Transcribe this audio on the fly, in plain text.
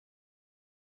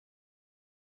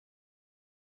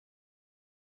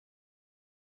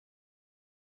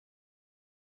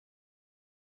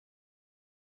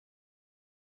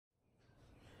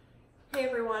Hey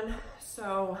everyone,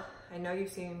 so I know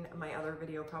you've seen my other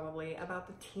video probably about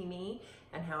the Teami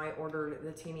and how I ordered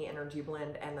the Teami Energy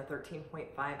Blend and the 13.5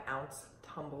 ounce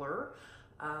tumbler.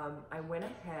 I went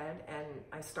ahead and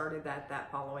I started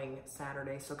that following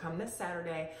Saturday. So come this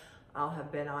Saturday, I'll have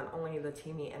been on only the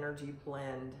Teami Energy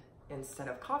Blend instead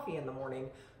of coffee in the morning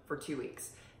for 2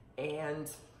 weeks. And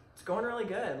it's going really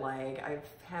good. Like I've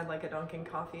had like a Dunkin'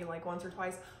 coffee like once or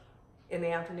twice in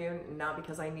the afternoon, not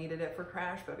because I needed it for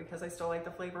crash, but because I still like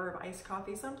the flavor of iced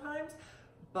coffee sometimes.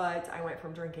 But I went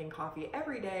from drinking coffee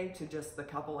every day to just the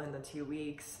couple in the 2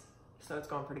 weeks. So it's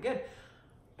going pretty good.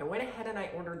 I went ahead and I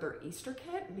ordered their Easter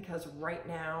kit because right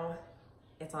now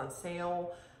it's on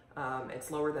sale.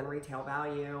 It's lower than retail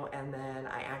value. And then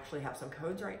I actually have some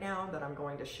codes right now that I'm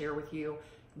going to share with you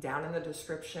down in the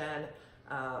description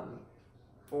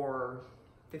for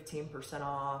 15%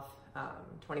 off.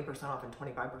 20% off and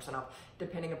 25% off,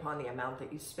 depending upon the amount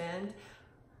that you spend.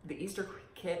 The Easter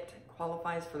kit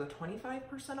qualifies for the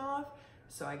 25% off,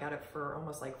 so I got it for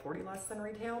almost like 40 less than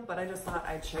retail, but I just thought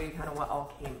I'd show you kind of what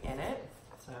all came in it.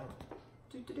 So,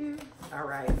 all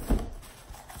right.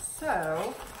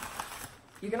 So,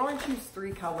 you can only choose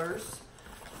 3 colors,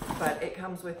 but it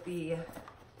comes with the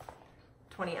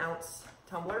 20 ounce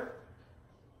tumbler.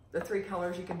 The 3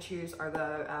 colors you can choose are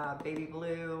the baby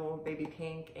blue, baby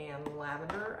pink, and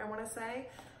lavender, I want to say.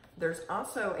 There's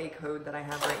also a code that I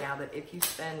have right now that if you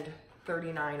spend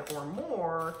 $39 or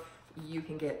more, you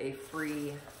can get a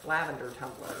free lavender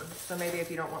tumbler. So maybe if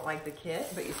you don't want like the kit,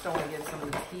 but you still want to give some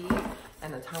of the tea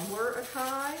and the tumbler a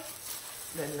try,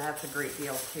 then that's a great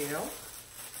deal too.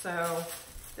 So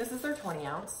this is their 20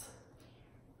 ounce.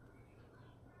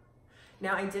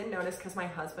 Now I did notice, because my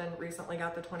husband recently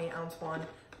got the 20 ounce one,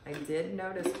 I did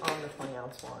notice on the 20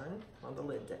 ounce one, well, the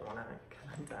lid didn't want to come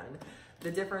undone.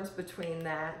 The difference between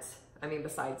that, I mean,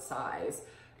 besides size,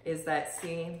 is that,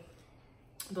 see,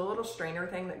 the little strainer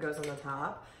thing that goes on the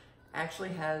top actually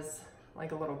has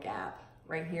like a little gap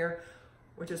right here,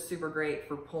 which is super great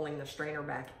for pulling the strainer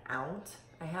back out.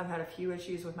 I have had a few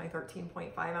issues with my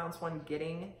 13.5 ounce one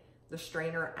getting the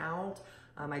strainer out.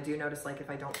 I do notice, like, if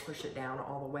I don't push it down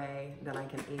all the way, then I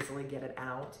can easily get it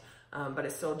out. But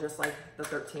it's still just like the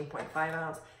 13.5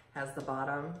 ounce has the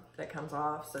bottom that comes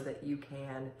off so that you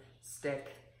can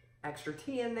stick extra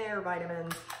tea in there,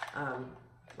 vitamins,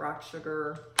 rock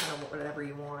sugar, kind of whatever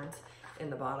you want in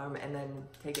the bottom, and then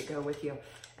take it go with you.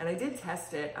 And I did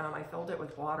test it. I filled it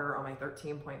with water on my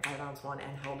 13.5 ounce one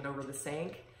and held it over the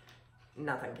sink.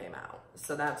 Nothing came out.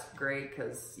 So that's great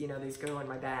because, you know, these go in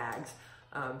my bags.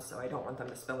 So I don't want them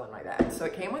to spill in my bag. So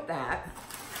it came with that.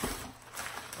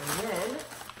 And then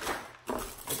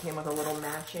it came with a little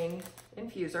matching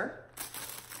infuser.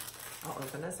 I'll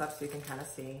open this up so you can kind of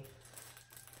see.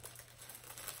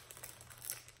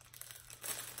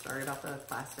 Sorry about the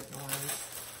plastic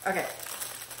noise. Okay.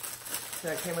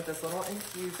 So it came with this little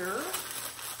infuser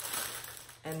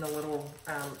and the little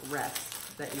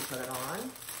rest that you put it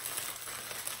on.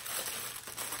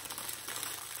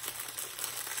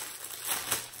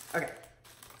 Okay,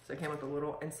 so it came with a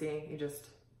little, and see, you just,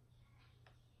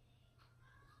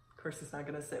 of course it's not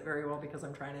gonna sit very well because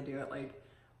I'm trying to do it like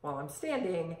while I'm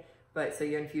standing, but so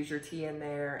you infuse your tea in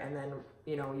there and then,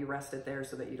 you know, you rest it there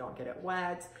so that you don't get it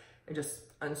wet. It just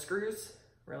unscrews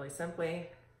really simply.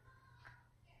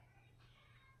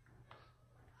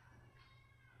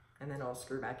 And then it'll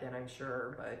screw back in, I'm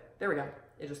sure, but there we go.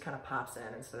 It just kind of pops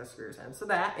in instead of screws in. So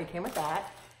that, it came with that.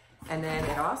 And then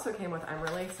it also came with, I'm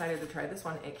really excited to try this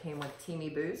one. It came with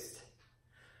Teami Boost,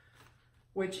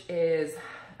 which is,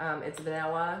 it's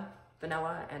vanilla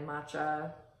and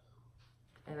matcha.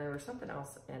 And there was something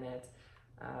else in it.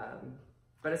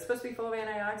 But it's supposed to be full of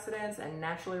antioxidants and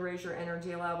naturally raise your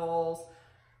energy levels.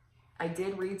 I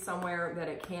did read somewhere that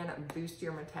it can boost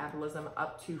your metabolism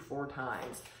up to 4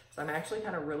 times. So I'm actually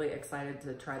kind of really excited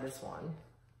to try this one.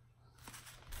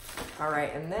 All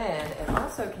right, and then it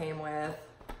also came with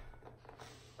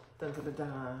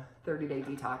 30-day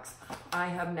detox. I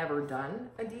have never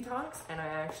done a detox, and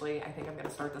I think I'm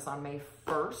gonna start this on May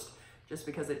 1st, just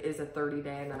because it is a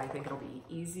 30-day, and then I think it'll be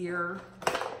easier,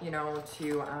 you know,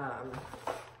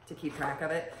 to keep track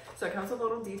of it. So it comes with a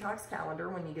little detox calendar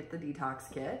when you get the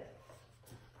detox kit.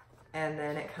 And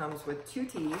then it comes with 2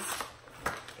 teas.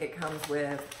 It comes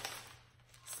with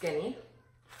Skinny,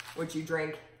 which you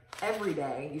drink every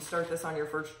day. You start this on your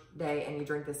first day and you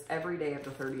drink this every day of the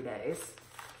 30 days.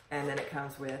 And then it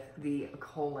comes with the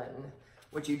colon,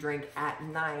 which you drink at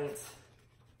night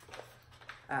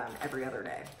every other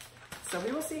day. So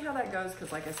we will see how that goes,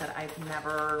 because like I said, I've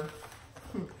never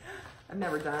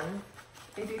done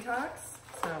a detox.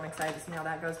 So I'm excited to see how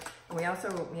that goes. And we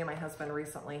also, me and my husband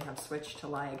recently have switched to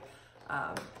like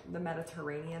the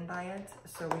Mediterranean diet.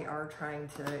 So we are trying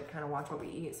to kind of watch what we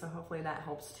eat. So hopefully that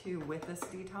helps too with this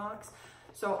detox.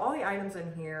 So all the items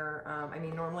in here, I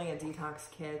mean, normally a detox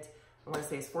kit, I want to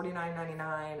say is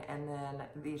 $49.99, and then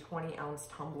the 20-ounce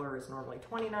tumbler is normally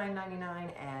 $29.99,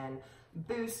 and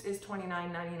Boost is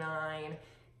 $29.99,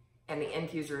 and the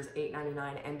infuser is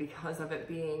 $8.99. And because of it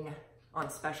being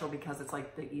on special, because it's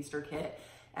like the Easter kit,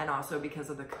 and also because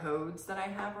of the codes that I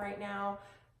have right now,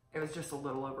 it was just a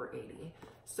little over $80.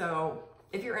 So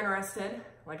if you're interested,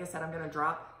 like I said, I'm gonna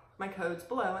drop my codes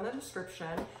below in the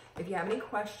description. If you have any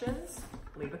questions,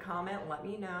 leave a comment, let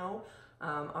me know.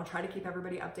 I'll try to keep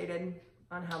everybody updated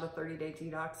on how the 30-day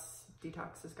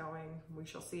detox is going. We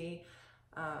shall see.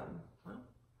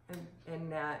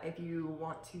 If you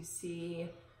want to see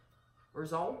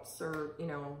results or,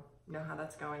 know how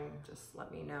that's going, just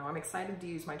let me know. I'm excited to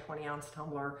use my 20-ounce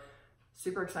tumbler.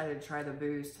 Super excited to try the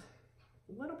Boost.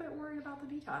 A little bit worried about the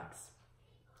detox.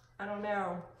 I don't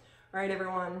know. All right,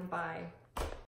 everyone, bye.